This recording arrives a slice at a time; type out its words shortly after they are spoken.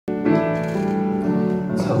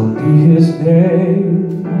Tell me his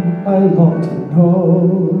name, I long to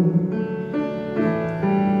know.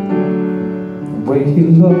 The way he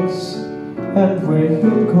looks and where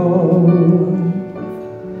he'll go.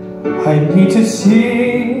 I need to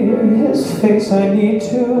see his face, I need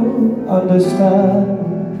to understand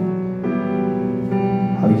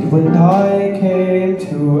how you and I came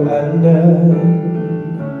to an end.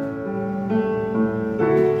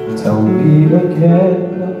 Tell me again,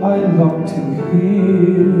 I long to hear.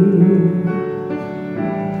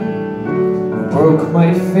 Who broke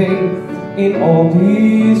my faith in all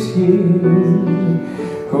these years?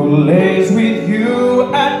 Who lays with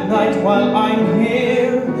you at night while I'm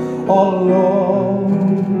here all alone?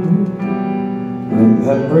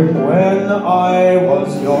 Remembering when I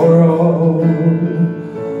was your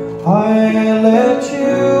own. I let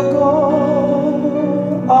you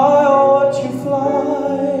go, I watch you fly.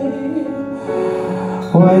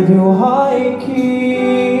 Why do I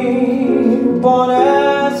keep on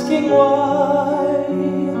asking why?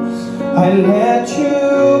 I let you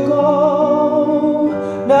go,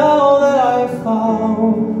 now that I've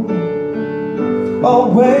found a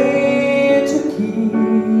way to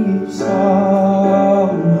keep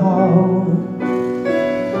somehow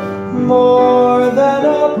more than a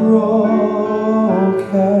broken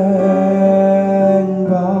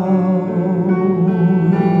bow.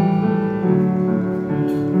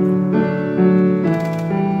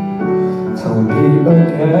 Tell me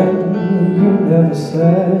again, you never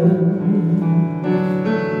said.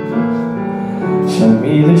 Show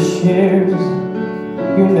me the shears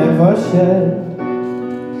you never shed.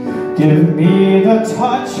 Give me the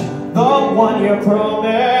touch, the one you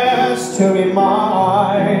promised to be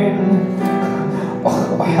mine.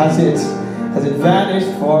 Oh, has it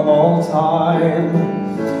vanished for all time?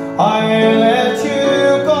 I let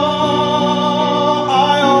you go,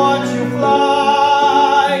 I watch you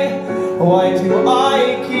fly. Why do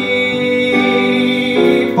I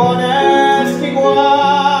keep on asking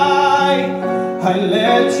why? I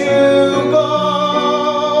let you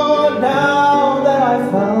go, now that I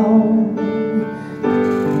found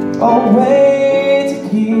a way to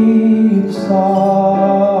keep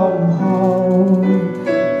somehow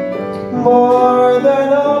more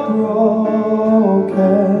than a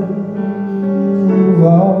broken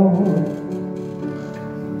vow.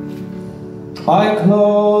 I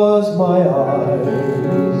close my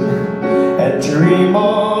eyes and dream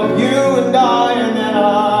of you and I, and then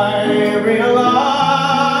I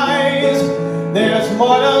realize there's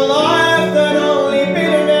more to life than only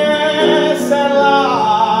bitterness and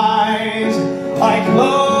lies. I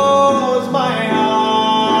close my eyes.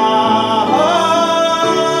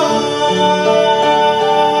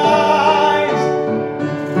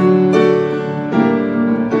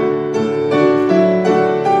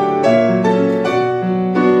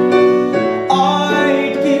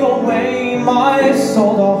 I'd give away my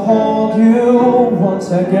soul to hold you once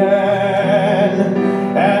again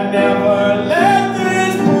and never let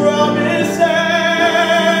this promise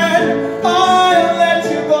end. I'll let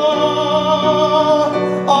you go,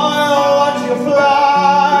 I'll watch you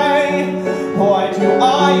fly. Why do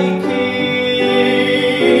I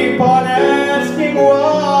keep on asking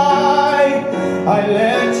why? I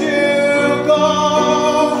let you go,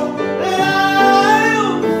 and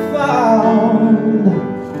I've found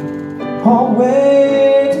a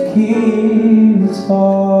way to keep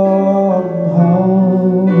somehow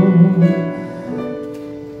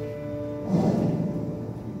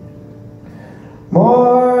more